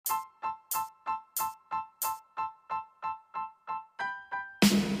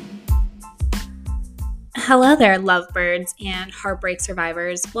Hello there, lovebirds and heartbreak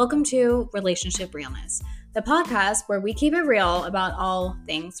survivors. Welcome to Relationship Realness, the podcast where we keep it real about all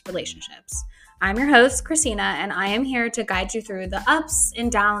things relationships. I'm your host, Christina, and I am here to guide you through the ups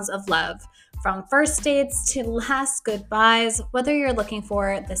and downs of love, from first dates to last goodbyes. Whether you're looking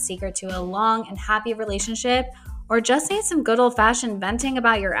for the secret to a long and happy relationship or just need some good old-fashioned venting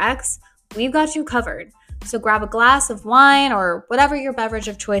about your ex, we've got you covered. So grab a glass of wine or whatever your beverage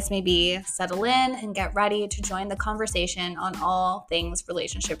of choice may be, settle in, and get ready to join the conversation on all things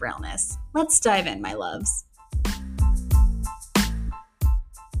relationship realness. Let's dive in, my loves.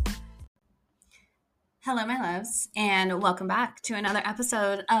 Hello, my loves, and welcome back to another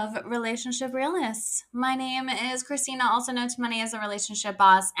episode of Relationship Realness. My name is Christina, also known to many as the Relationship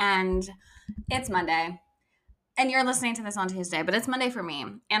Boss, and it's Monday. And you're listening to this on Tuesday, but it's Monday for me.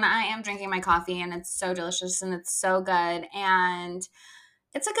 And I am drinking my coffee, and it's so delicious, and it's so good. And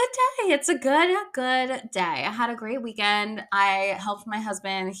it's a good day. It's a good day. I had a great weekend. I helped my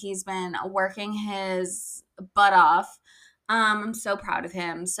husband. He's been working his butt off. I'm so proud of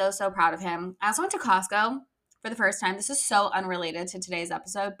him. So proud of him. I also went to Costco for the first time. This is so unrelated to today's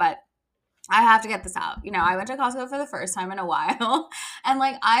episode, but I have to get this out. I went to Costco for the first time in a while, and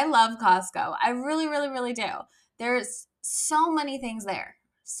I love Costco. I really, really, really do. There's so many things there.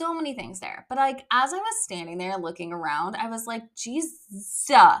 So many things there. But as I was standing there looking around, I was like,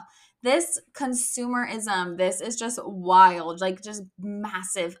 Jesus, this consumerism, this is just wild. Just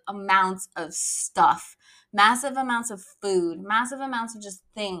massive amounts of stuff, massive amounts of food, massive amounts of just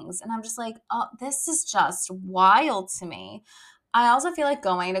things. And I'm just like, oh, this is just wild to me. I also feel like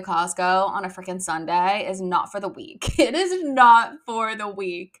going to Costco on a freaking Sunday is not for the weak. It is not for the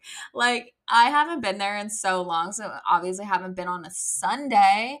weak. I haven't been there in so long, so obviously haven't been on a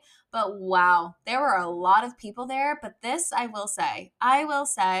Sunday, but wow, there were a lot of people there. But this, I will say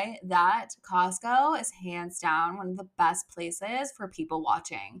that Costco is hands down one of the best places for people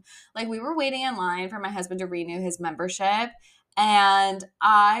watching. We were waiting in line for my husband to renew his membership, and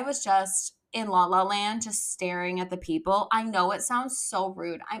I was just in La La Land, just staring at the people. I know it sounds so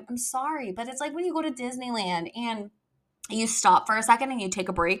rude. I'm sorry, but it's like when you go to Disneyland and you stop for a second and you take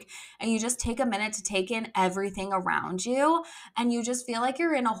a break and you just take a minute to take in everything around you, and you just feel like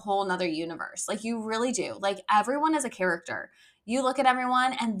you're in a whole nother universe. You really do. Everyone is a character. You look at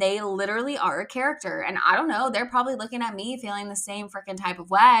everyone and they literally are a character. And I don't know, they're probably looking at me feeling the same freaking type of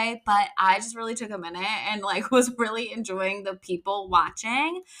way, but I just really took a minute and was really enjoying the people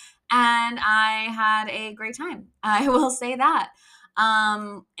watching. And I had a great time. I will say that.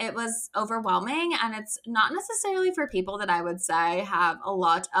 It was overwhelming, and it's not necessarily for people that I would say have a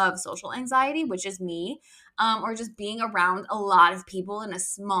lot of social anxiety, which is me, or just being around a lot of people in a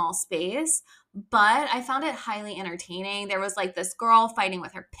small space. But I found it highly entertaining. There was this girl fighting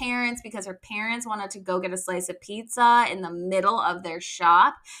with her parents because her parents wanted to go get a slice of pizza in the middle of their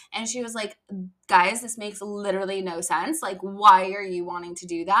shop. And she was like, guys, this makes literally no sense. Why are you wanting to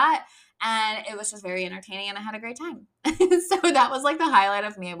do that? And it was just very entertaining, and I had a great time. So that was the highlight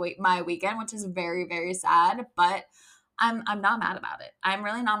of my weekend, which is very, very sad, but I'm not mad about it. I'm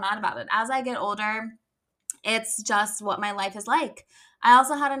really not mad about it. As I get older, it's just what my life is like. I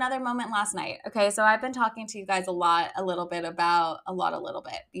also had another moment last night. Okay, so I've been talking to you guys a little bit about a little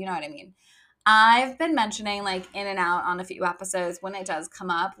bit. You know what I mean? I've been mentioning in and out on a few episodes when it does come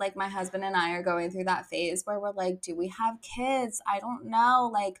up. My husband and I are going through that phase where we're like, do we have kids? I don't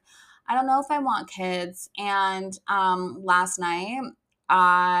know. I don't know if I want kids. And last night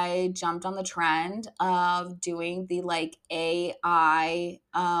I jumped on the trend of doing the AI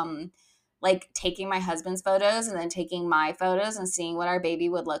taking my husband's photos and then taking my photos and seeing what our baby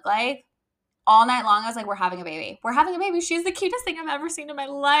would look like. All night long, I was like, we're having a baby. We're having a baby. She's the cutest thing I've ever seen in my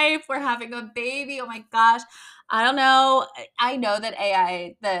life. We're having a baby. Oh my gosh. I don't know. I know that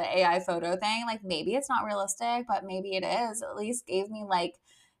the AI photo thing, maybe it's not realistic, but maybe it is. At least gave me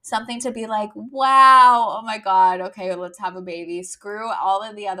something to be like, wow, oh my God, okay, let's have a baby. Screw all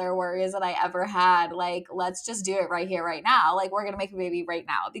of the other worries that I ever had. Let's just do it right here, right now. We're going to make a baby right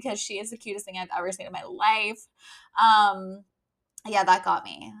now because she is the cutest thing I've ever seen in my life. Yeah, that got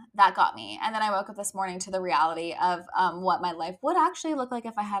me. And then I woke up this morning to the reality of what my life would actually look like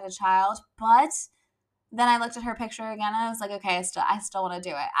if I had a child. But then I looked at her picture again and I was like, okay, I still want to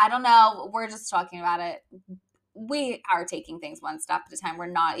do it. I don't know. We're just talking about it. We are taking things one step at a time. We're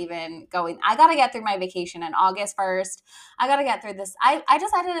not even going. I got to get through my vacation in August 1st. I got to get through this. I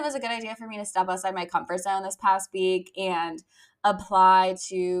decided it was a good idea for me to step outside my comfort zone this past week and apply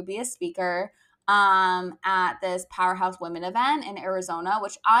to be a speaker at this Powerhouse Women event in Arizona,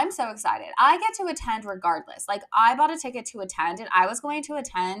 which I'm so excited. I get to attend regardless. I bought a ticket to attend and I was going to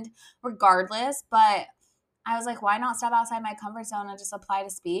attend regardless, but I was like, why not step outside my comfort zone and just apply to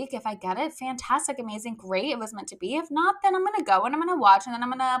speak? If I get it, fantastic, amazing, great. It was meant to be. If not, then I'm going to go and I'm going to watch and then I'm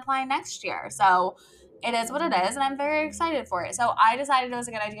going to apply next year. So it is what it is. And I'm very excited for it. So I decided it was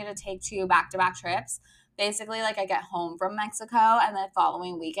a good idea to take 2 back-to-back trips. Basically, like I get home from Mexico and the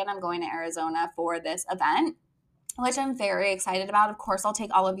following weekend, I'm going to Arizona for this event, which I'm very excited about. Of course, I'll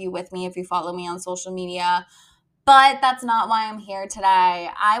take all of you with me if you follow me on social media. But that's not why I'm here today.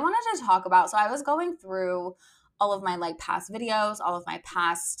 I wanted to talk about, so I was going through all of my like past videos, all of my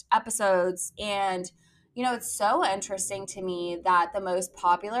past episodes, and it's so interesting to me that the most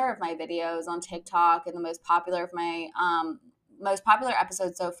popular of my videos on TikTok and the most popular of my most popular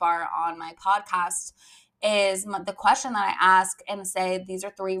episodes so far on my podcast is the question that I ask and say, these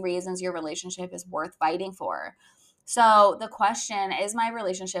are 3 reasons your relationship is worth fighting for. So the question, is my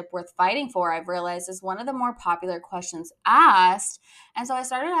relationship worth fighting for? I've realized is one of the more popular questions asked. And so I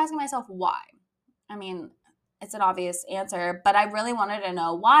started asking myself why. I mean, it's an obvious answer, but I really wanted to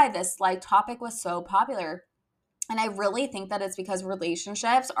know why this like topic was so popular. And I really think that it's because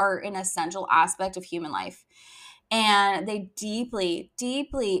relationships are an essential aspect of human life, and they deeply,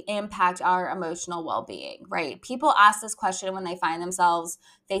 deeply impact our emotional well-being, right? People ask this question when they find themselves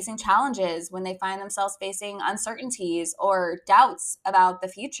facing challenges, when they find themselves facing uncertainties or doubts about the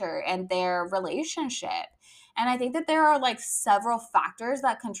future and their relationship. And I think that there are like several factors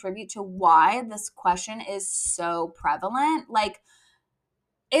that contribute to why this question is so prevalent. Like,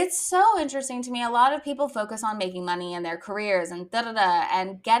 it's so interesting to me. A lot of people focus on making money in their careers and da da da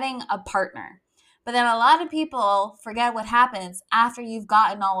and getting a partner. But then a lot of people forget what happens after you've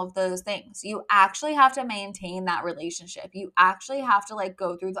gotten all of those things. You actually have to maintain that relationship. You actually have to like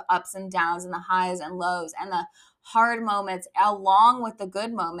go through the ups and downs and the highs and lows and the hard moments along with the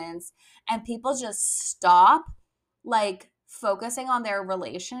good moments. And people just stop like focusing on their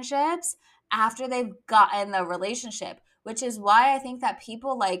relationships after they've gotten the relationship, which is why I think that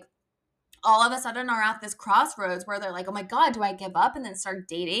people like all of a sudden are at this crossroads where they're like, oh my God, do I give up and then start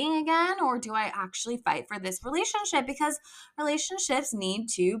dating again? Or do I actually fight for this relationship? Because relationships need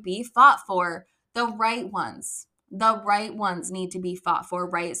to be fought for, the right ones. The right ones need to be fought for,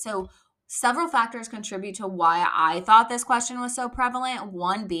 right? So several factors contribute to why I thought this question was so prevalent.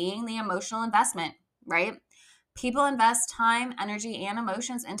 One being the emotional investment, right? People invest time, energy, and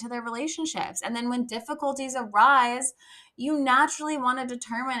emotions into their relationships. And then when difficulties arise, you naturally want to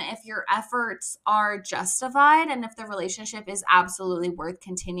determine if your efforts are justified and if the relationship is absolutely worth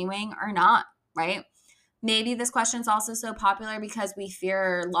continuing or not, right? Maybe this question is also so popular because we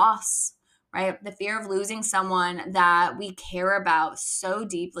fear loss, right? The fear of losing someone that we care about so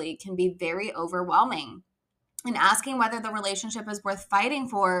deeply can be very overwhelming. And asking whether the relationship is worth fighting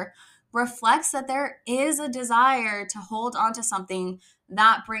for reflects that there is a desire to hold on to something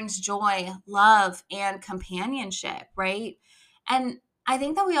that brings joy, love, and companionship, right? And I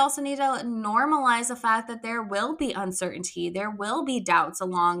think that we also need to normalize the fact that there will be uncertainty, there will be doubts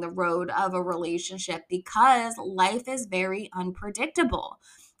along the road of a relationship because life is very unpredictable.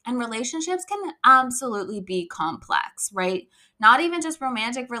 And relationships can absolutely be complex, right? Not even just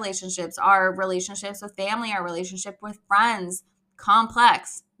romantic relationships, our relationships with family, our relationship with friends,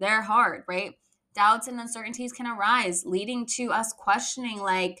 complex. They're hard, right? Doubts and uncertainties can arise, leading to us questioning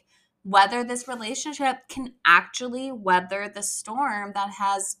like whether this relationship can actually weather the storm that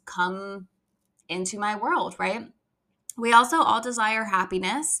has come into my world, right? We also all desire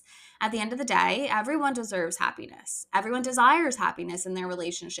happiness. At the end of the day, everyone deserves happiness. Everyone desires happiness in their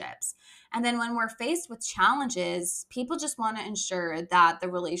relationships. And then when we're faced with challenges, people just want to ensure that the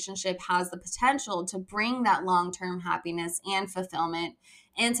relationship has the potential to bring that long term happiness and fulfillment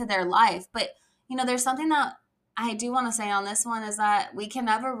into their life. But, there's something that I do want to say on this one is that we can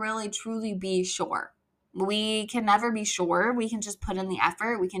never really truly be sure. We can never be sure. We can just put in the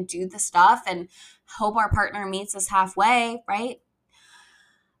effort. We can do the stuff and hope our partner meets us halfway, right?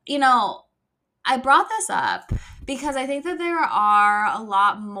 I brought this up because I think that there are a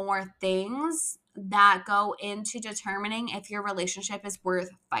lot more things that go into determining if your relationship is worth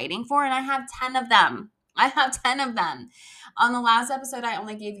fighting for. And I have 10 of them. On the last episode, I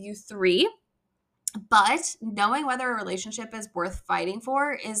only gave you 3. But knowing whether a relationship is worth fighting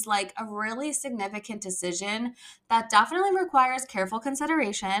for is like a really significant decision that definitely requires careful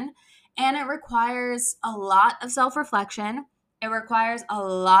consideration, and it requires a lot of self reflection. It requires a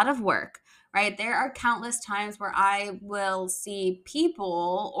lot of work, right? There are countless times where I will see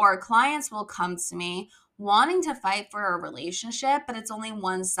people or clients will come to me wanting to fight for a relationship, but it's only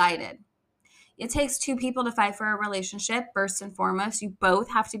one sided. It takes 2 people to fight for a relationship. First and foremost, you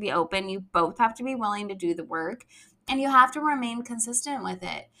both have to be open. You both have to be willing to do the work. And you have to remain consistent with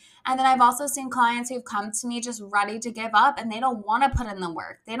it. And then I've also seen clients who've come to me just ready to give up and they don't want to put in the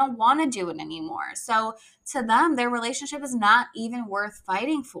work. They don't want to do it anymore. So to them, their relationship is not even worth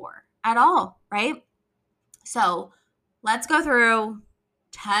fighting for at all, right? So let's go through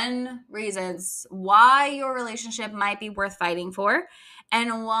 10 reasons why your relationship might be worth fighting for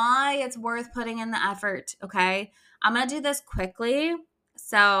and why it's worth putting in the effort, okay? I'm going to do this quickly.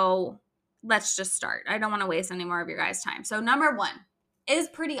 So let's just start. I don't want to waste any more of your guys' time. So number one is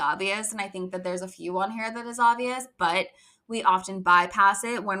pretty obvious, and I think that there's a few on here that is obvious, but we often bypass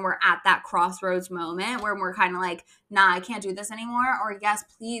it when we're at that crossroads moment where we're kind of like, nah, I can't do this anymore, or yes,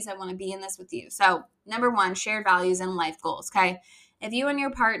 please, I want to be in this with you. So number one, shared values and life goals, okay? If you and your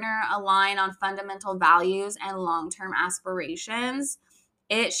partner align on fundamental values and long-term aspirations,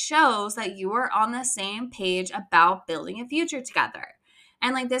 it shows that you are on the same page about building a future together.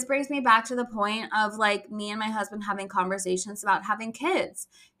 And like this brings me back to the point of like me and my husband having conversations about having kids.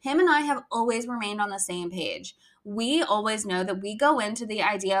 Him and I have always remained on the same page. We always know that we go into the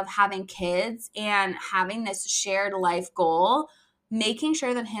idea of having kids and having this shared life goal, making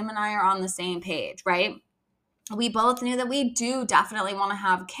sure that him and I are on the same page, right? We both knew that we do definitely want to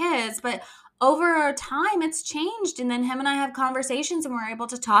have kids, but over time it's changed. And then him and I have conversations and we're able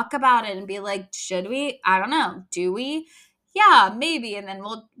to talk about it and be like, should we? I don't know. Do we? Yeah, maybe. And then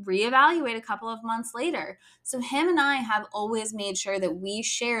we'll reevaluate a couple of months later. So him and I have always made sure that we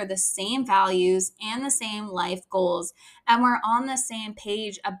share the same values and the same life goals. And we're on the same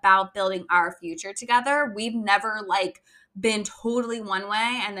page about building our future together. We've never been totally one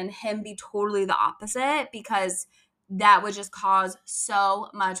way and then him be totally the opposite, because that would just cause so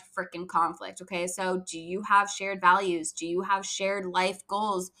much freaking conflict. Okay. So do you have shared values? Do you have shared life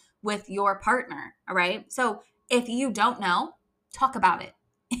goals with your partner? All right. So if you don't know, talk about it.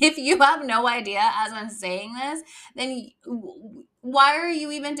 If you have no idea as I'm saying this, then why are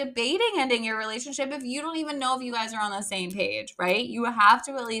you even debating ending your relationship if you don't even know if you guys are on the same page, right? You have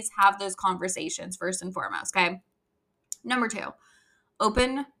to at least have those conversations first and foremost. Okay. Number two,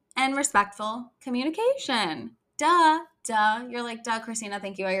 open and respectful communication. Duh. You're like, duh, Christina,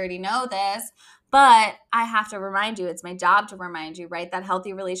 thank you. I already know this. But I have to remind you, it's my job to remind you, right? That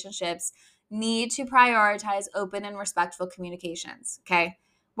healthy relationships need to prioritize open and respectful communications, okay?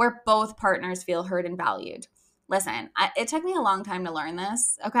 Where both partners feel heard and valued. Listen, it took me a long time to learn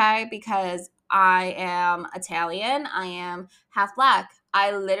this, okay? Because I am Italian. I am half Black.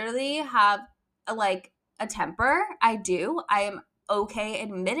 I literally have a temper. I do. I am okay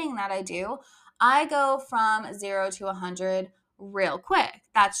admitting that I do. I go from 0 to 100 real quick.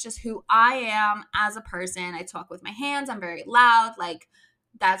 That's just who I am as a person. I talk with my hands. I'm very loud.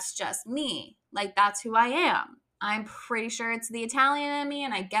 That's just me. That's who I am. I'm pretty sure it's the Italian in me,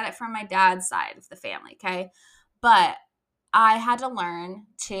 and I get it from my dad's side of the family, okay? But I had to learn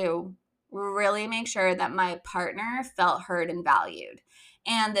to really make sure that my partner felt heard and valued.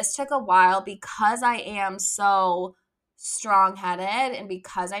 And this took a while because I am so strong-headed and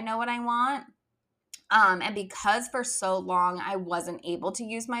because I know what I want. And because for so long I wasn't able to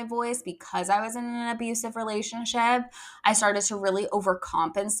use my voice because I was in an abusive relationship, I started to really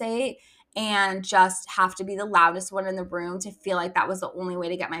overcompensate and just have to be the loudest one in the room to feel like that was the only way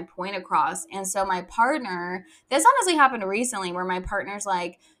to get my point across. And so my partner, this honestly happened recently where my partner's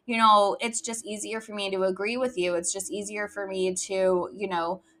like, it's just easier for me to agree with you. It's just easier for me to,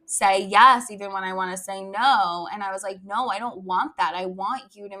 say yes even when I want to say no. And I was like, no, I don't want that. I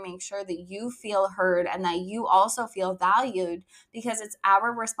want you to make sure that you feel heard and that you also feel valued, because it's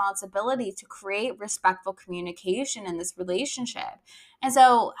our responsibility to create respectful communication in this relationship. And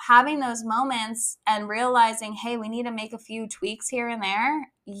so having those moments and realizing, hey, we need to make a few tweaks here and there,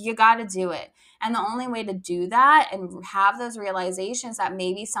 you got to do it. And the only way to do that and have those realizations that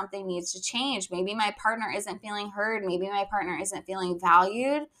maybe something needs to change, maybe my partner isn't feeling heard, maybe my partner isn't feeling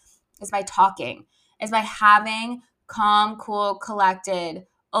valued, is by talking, is by having calm, cool, collected,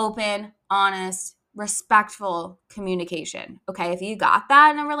 open, honest, respectful communication. Okay, if you got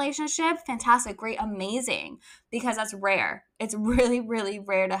that in a relationship, fantastic, great, amazing, because that's rare. It's really, really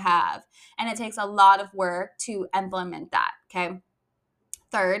rare to have. And it takes a lot of work to implement that. Okay.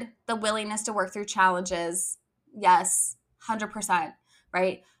 Third, the willingness to work through challenges. Yes, 100%,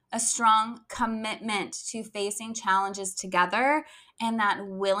 right? A strong commitment to facing challenges together and that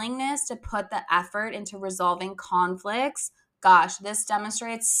willingness to put the effort into resolving conflicts. Gosh, this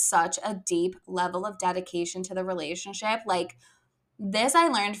demonstrates such a deep level of dedication to the relationship. This I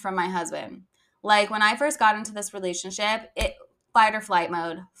learned from my husband. When I first got into this relationship, fight or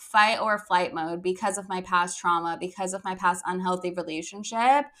flight mode because of my past trauma, because of my past unhealthy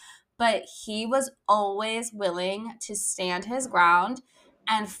relationship. but he was always willing to stand his ground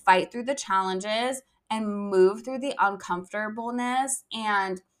and fight through the challenges and move through the uncomfortableness.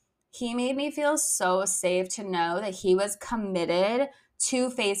 And he made me feel so safe to know that he was committed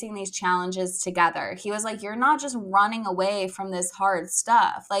to facing these challenges together. He was like, you're not just running away from this hard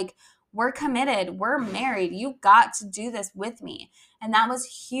stuff. Like, we're committed. We're married. You got to do this with me. And that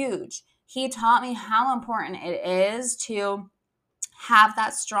was huge. He taught me how important it is to have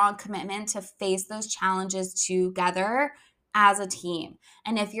that strong commitment to face those challenges together as a team.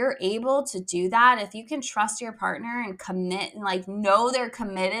 And if you're able to do that, if you can trust your partner and commit and like know they're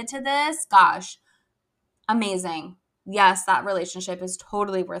committed to this, gosh, amazing. Yes, that relationship is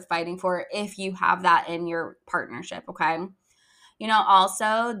totally worth fighting for if you have that in your partnership, okay?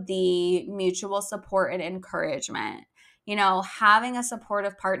 Also the mutual support and encouragement. Having a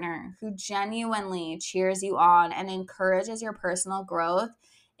supportive partner who genuinely cheers you on and encourages your personal growth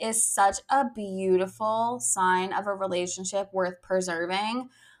is such a beautiful sign of a relationship worth preserving.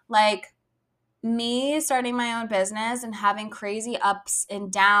 Like, me starting my own business and having crazy ups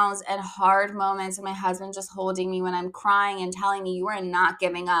and downs and hard moments, and my husband just holding me when I'm crying and telling me, you are not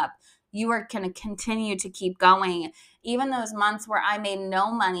giving up. You are going to continue to keep going. Even those months where I made no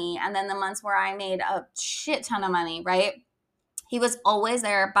money, and then the months where I made a shit ton of money, right? He was always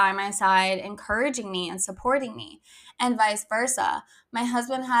there by my side, encouraging me and supporting me, and vice versa. My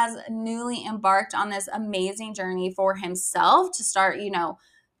husband has newly embarked on this amazing journey for himself to start,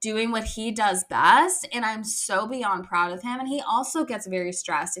 doing what he does best. And I'm so beyond proud of him. And he also gets very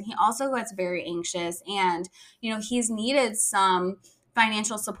stressed and he also gets very anxious. And, he's needed some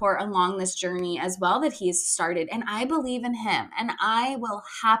financial support along this journey as well that he's started. And I believe in him, and I will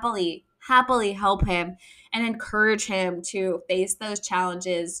happily help him and encourage him to face those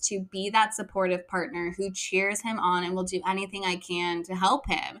challenges, to be that supportive partner who cheers him on and will do anything I can to help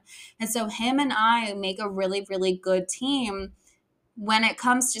him. And so him and I make a really, really good team when it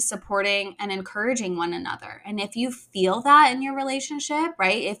comes to supporting and encouraging one another. And if you feel that in your relationship,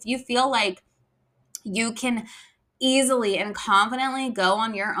 right? If you feel like you can easily and confidently go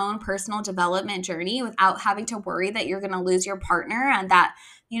on your own personal development journey without having to worry that you're going to lose your partner and that,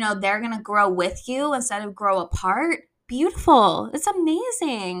 they're going to grow with you instead of grow apart. Beautiful. It's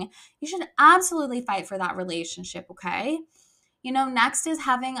amazing. You should absolutely fight for that relationship, okay? Next is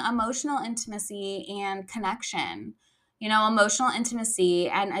having emotional intimacy and connection. Emotional intimacy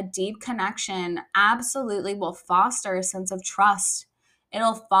and a deep connection absolutely will foster a sense of trust.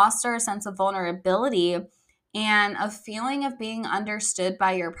 It'll foster a sense of vulnerability and a feeling of being understood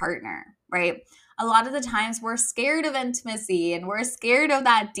by your partner, right? A lot of the times we're scared of intimacy and we're scared of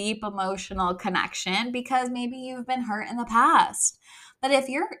that deep emotional connection because maybe you've been hurt in the past. But if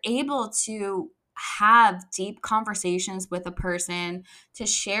you're able to have deep conversations with a person, to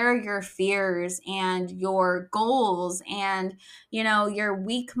share your fears and your goals and your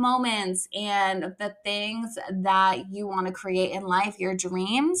weak moments and the things that you want to create in life, your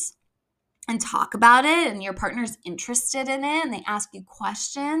dreams, and talk about it, and your partner's interested in it and they ask you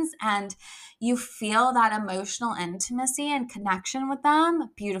questions and you feel that emotional intimacy and connection with them,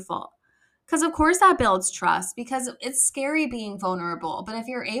 beautiful. Because of course that builds trust, because it's scary being vulnerable. But if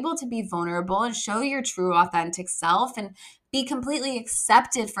you're able to be vulnerable and show your true authentic self and be completely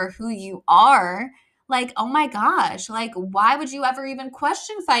accepted for who you are, like, oh my gosh, like, why would you ever even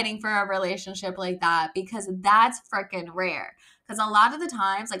question fighting for a relationship like that? Because that's freaking rare. Because a lot of the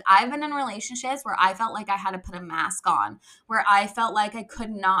times, like, I've been in relationships where I felt like I had to put a mask on, where I felt like I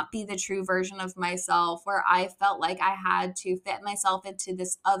could not be the true version of myself, where I felt like I had to fit myself into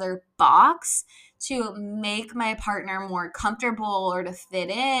this other box to make my partner more comfortable or to fit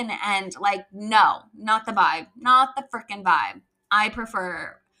in. And like, no, not the vibe, not the freaking vibe. I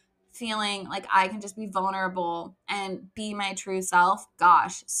prefer feeling like I can just be vulnerable and be my true self.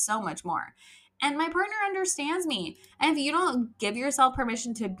 Gosh, so much more. And my partner understands me. And if you don't give yourself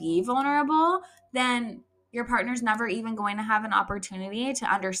permission to be vulnerable, then your partner's never even going to have an opportunity to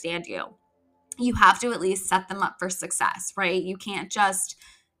understand you. You have to at least set them up for success, right? You can't just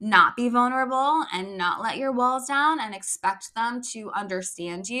not be vulnerable and not let your walls down and expect them to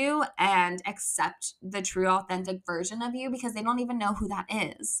understand you and accept the true authentic version of you because they don't even know who that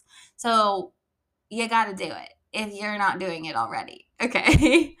is. So you got to do it if you're not doing it already.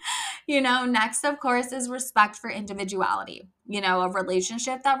 Okay. Next, of course, is respect for individuality. A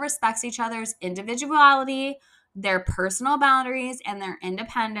relationship that respects each other's individuality, their personal boundaries, and their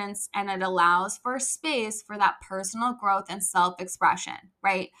independence, and it allows for space for that personal growth and self-expression,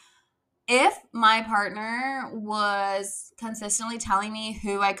 right? if my partner was consistently telling me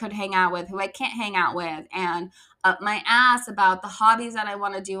who I could hang out with, who I can't hang out with, and up my ass about the hobbies that I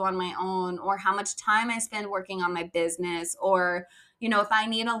want to do on my own, or how much time I spend working on my business, or, if I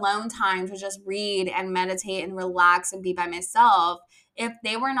need alone time to just read and meditate and relax and be by myself, if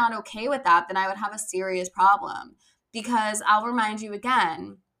they were not okay with that, then I would have a serious problem. Because I'll remind you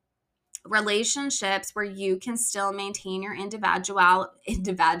again, relationships where you can still maintain your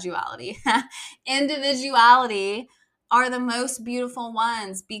individuality individuality are the most beautiful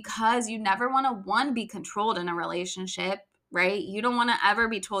ones, because you never want to be controlled in a relationship, right? You don't want to ever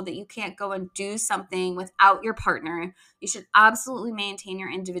be told that you can't go and do something without your partner. You should absolutely maintain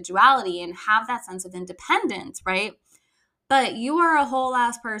your individuality and have that sense of independence, right? But you are a whole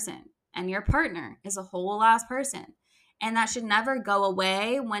ass person, and your partner is a whole ass person. And that should never go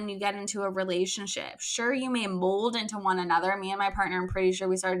away when you get into a relationship. Sure, you may mold into one another. Me and my partner, I'm pretty sure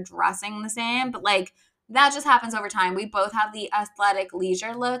we started dressing the same, but like that just happens over time. We both have the athletic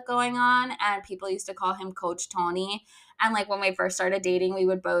leisure look going on, and people used to call him Coach Tony. And like when we first started dating, we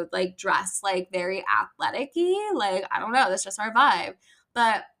would both like dress like very athletic-y. Like, I don't know, that's just our vibe.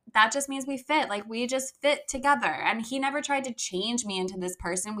 But that just means we fit. Like, we just fit together. And he never tried to change me into this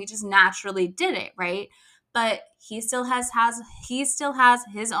person. We just naturally did it, right? But he still has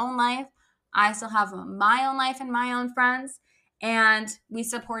his own life. I still have my own life and my own friends, and we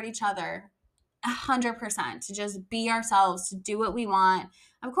support each other 100% to just be ourselves, to do what we want.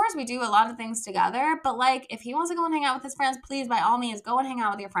 Of course, we do a lot of things together, but like if he wants to go and hang out with his friends, please, by all means, go and hang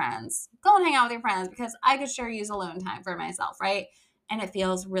out with your friends. Go and hang out with your friends, because I could sure use alone time for myself, right? And it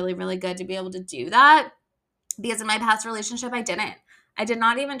feels really, really good to be able to do that, because in my past relationship, I didn't. I did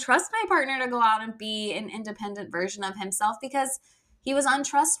not even trust my partner to go out and be an independent version of himself, because he was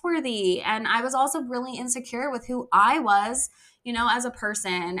untrustworthy. And I was also really insecure with who I was, as a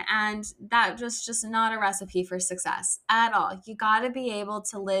person. And that was just not a recipe for success at all. You got to be able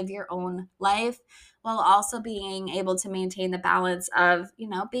to live your own life while also being able to maintain the balance of,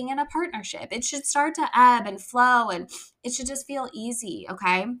 being in a partnership. It should start to ebb and flow, and it should just feel easy,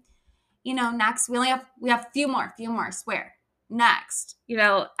 okay? Next, we have few more, swear. Next,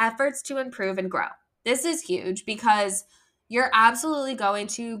 efforts to improve and grow. This is huge, because you're absolutely going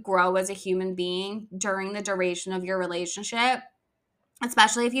to grow as a human being during the duration of your relationship,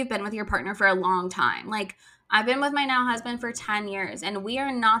 especially if you've been with your partner for a long time. Like, I've been with my now husband for 10 years, and we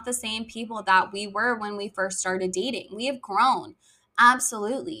are not the same people that we were when we first started dating. We have grown,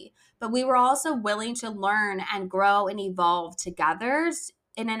 absolutely. But we were also willing to learn and grow and evolve together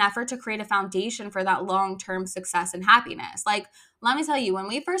in an effort to create a foundation for that long-term success and happiness. Like, let me tell you, when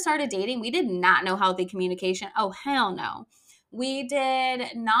we first started dating, we did not know healthy communication. Oh, hell no. We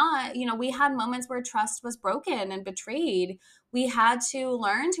did not, we had moments where trust was broken and betrayed. We had to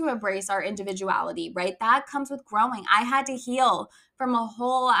learn to embrace our individuality, right? That comes with growing. I had to heal from a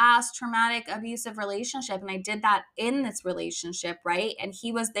whole ass traumatic abusive relationship, and I did that in this relationship, right? And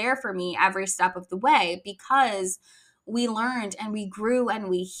he was there for me every step of the way, because we learned and we grew and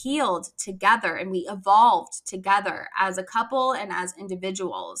we healed together and we evolved together as a couple and as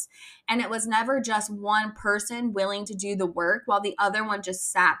individuals. And it was never just one person willing to do the work while the other one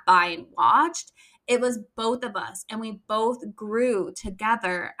just sat by and watched. It was both of us, and we both grew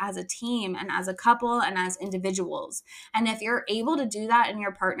together as a team and as a couple and as individuals. And if you're able to do that in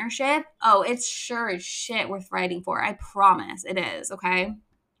your partnership, oh, it's sure as shit worth fighting for. I promise it is, okay?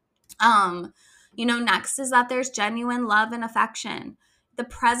 Next is that there's genuine love and affection. The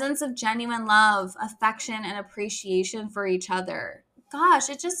presence of genuine love, affection, and appreciation for each other. Gosh,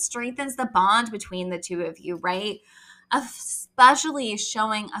 it just strengthens the bond between the two of you, right? Especially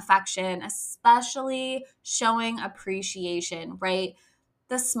showing affection, especially showing appreciation, right?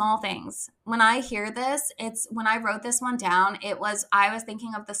 The small things. When I hear this, when I wrote this one down, I was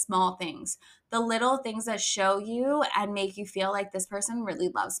thinking of the small things, the little things that show you and make you feel like this person really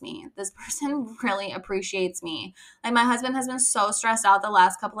loves me. This person really appreciates me. Like, my husband has been so stressed out the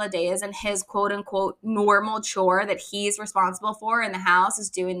last couple of days, and his quote unquote normal chore that he's responsible for in the house is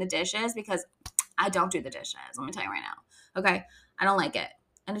doing the dishes, because I don't do the dishes. Let me tell you right now. Okay. I don't like it.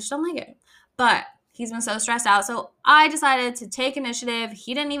 I just don't like it. But he's been so stressed out. So I decided to take initiative.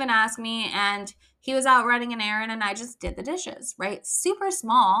 He didn't even ask me, and he was out running an errand, and I just did the dishes, right? Super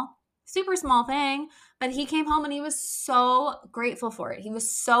small thing. But he came home and he was so grateful for it. He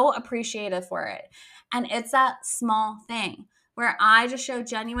was so appreciative for it. And it's that small thing where I just show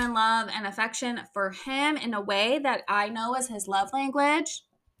genuine love and affection for him in a way that I know is his love language.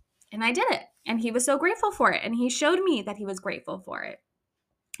 And I did it. And he was so grateful for it. And he showed me that he was grateful for it.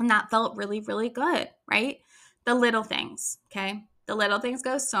 And that felt really, really good, right? The little things, okay? The little things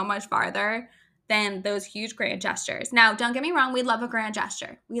go so much farther than those huge grand gestures. Now, don't get me wrong, we love a grand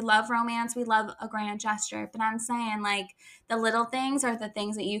gesture. We love romance, we love a grand gesture, but I'm saying like the little things are the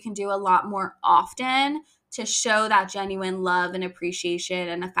things that you can do a lot more often to show that genuine love and appreciation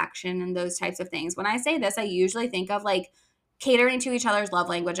and affection and those types of things. When I say this, I usually think of like catering to each other's love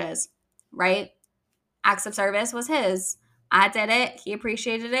languages, right? Acts of service was his. I did it. He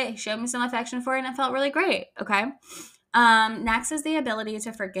appreciated it. He showed me some affection for it, and it felt really great. Okay. Next is the ability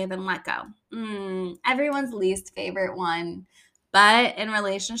to forgive and let go. Everyone's least favorite one. But in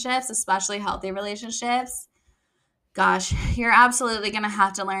relationships, especially healthy relationships, gosh, you're absolutely going to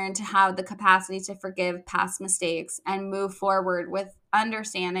have to learn to have the capacity to forgive past mistakes and move forward with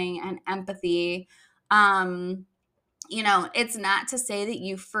understanding and empathy. It's not to say that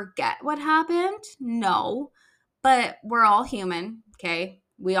you forget what happened. No, but we're all human. Okay.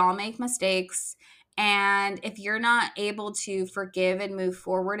 We all make mistakes. And if you're not able to forgive and move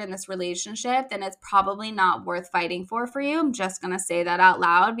forward in this relationship, then it's probably not worth fighting for you. I'm just going to say that out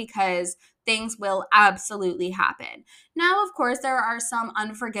loud because things will absolutely happen. Now, of course, there are some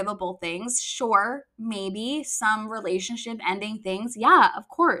unforgivable things. Sure, maybe some relationship ending things. Yeah, of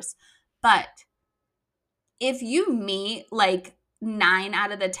course. But if you meet like 9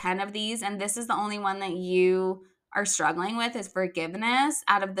 out of the 10 of these, and this is the only one that you are struggling with is forgiveness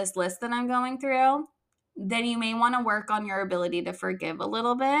out of this list that I'm going through, then you may want to work on your ability to forgive a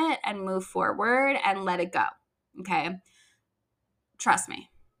little bit and move forward and let it go. Okay. Trust me.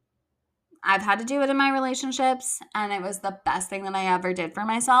 I've had to do it in my relationships, and it was the best thing that I ever did for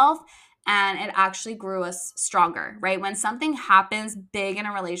myself. And it actually grew us stronger, right? When something happens big in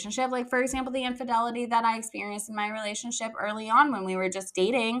a relationship, like for example, the infidelity that I experienced in my relationship early on when we were just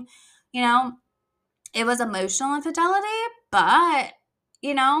dating, it was emotional infidelity, but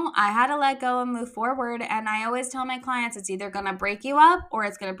I had to let go and move forward. And I always tell my clients it's either going to break you up or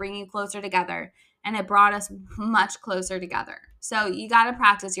it's going to bring you closer together. And it brought us much closer together. So you got to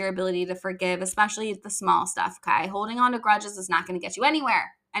practice your ability to forgive, especially the small stuff, okay? Holding on to grudges is not going to get you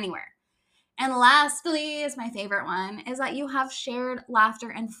anywhere. And lastly, is my favorite one, is that you have shared laughter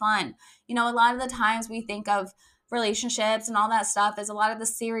and fun. A lot of the times we think of relationships and all that stuff is a lot of the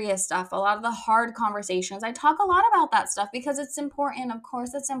serious stuff, a lot of the hard conversations. I talk a lot about that stuff because it's important. Of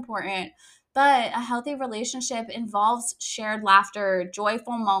course, it's important. But a healthy relationship involves shared laughter,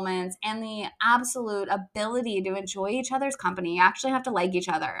 joyful moments, and the absolute ability to enjoy each other's company. You actually have to like each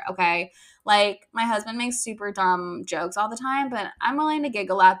other, okay? Like, my husband makes super dumb jokes all the time, but I'm willing to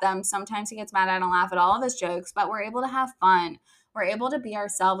giggle at them. Sometimes he gets mad I don't laugh at all of his jokes, but we're able to have fun. We're able to be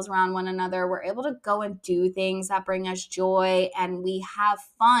ourselves around one another. We're able to go and do things that bring us joy, and we have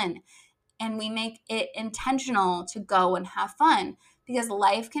fun. And we make it intentional to go and have fun because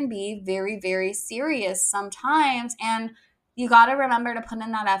life can be very, very serious sometimes. And you got to remember to put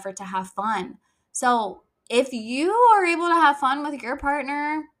in that effort to have fun. So if you are able to have fun with your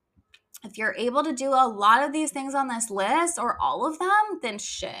partner, if you're able to do a lot of these things on this list or all of them, then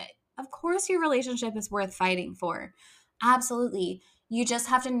shit. Of course, your relationship is worth fighting for. Absolutely. You just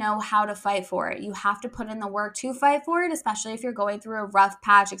have to know how to fight for it. You have to put in the work to fight for it, especially if you're going through a rough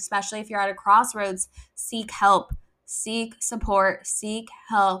patch, especially if you're at a crossroads. Seek help, seek support, seek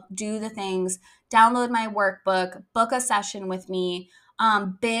help, do the things. Download my workbook, book a session with me,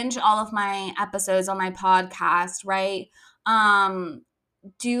 binge all of my episodes on my podcast, right?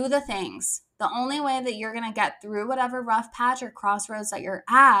 Do the things. The only way that you're going to get through whatever rough patch or crossroads that you're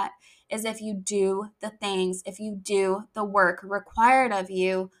at is if you do the things, if you do the work required of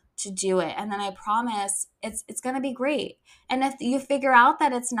you to do it. And then I promise it's going to be great. And if you figure out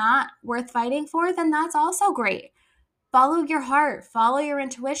that it's not worth fighting for, then that's also great. Follow your heart, follow your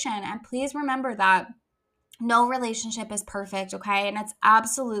intuition, and please remember that no relationship is perfect, okay? And it's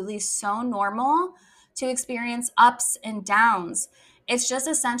absolutely so normal to experience ups and downs. It's just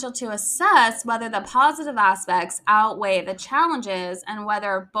essential to assess whether the positive aspects outweigh the challenges and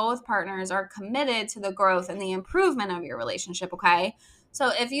whether both partners are committed to the growth and the improvement of your relationship, okay?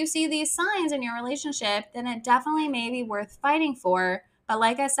 So if you see these signs in your relationship, then it definitely may be worth fighting for. But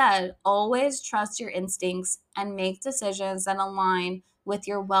like I said, always trust your instincts and make decisions that align with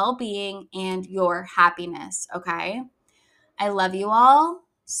your well-being and your happiness, okay? I love you all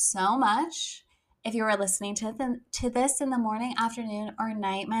so much. If you are listening to this in the morning, afternoon, or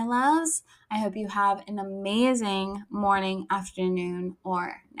night, my loves, I hope you have an amazing morning, afternoon,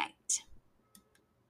 or night.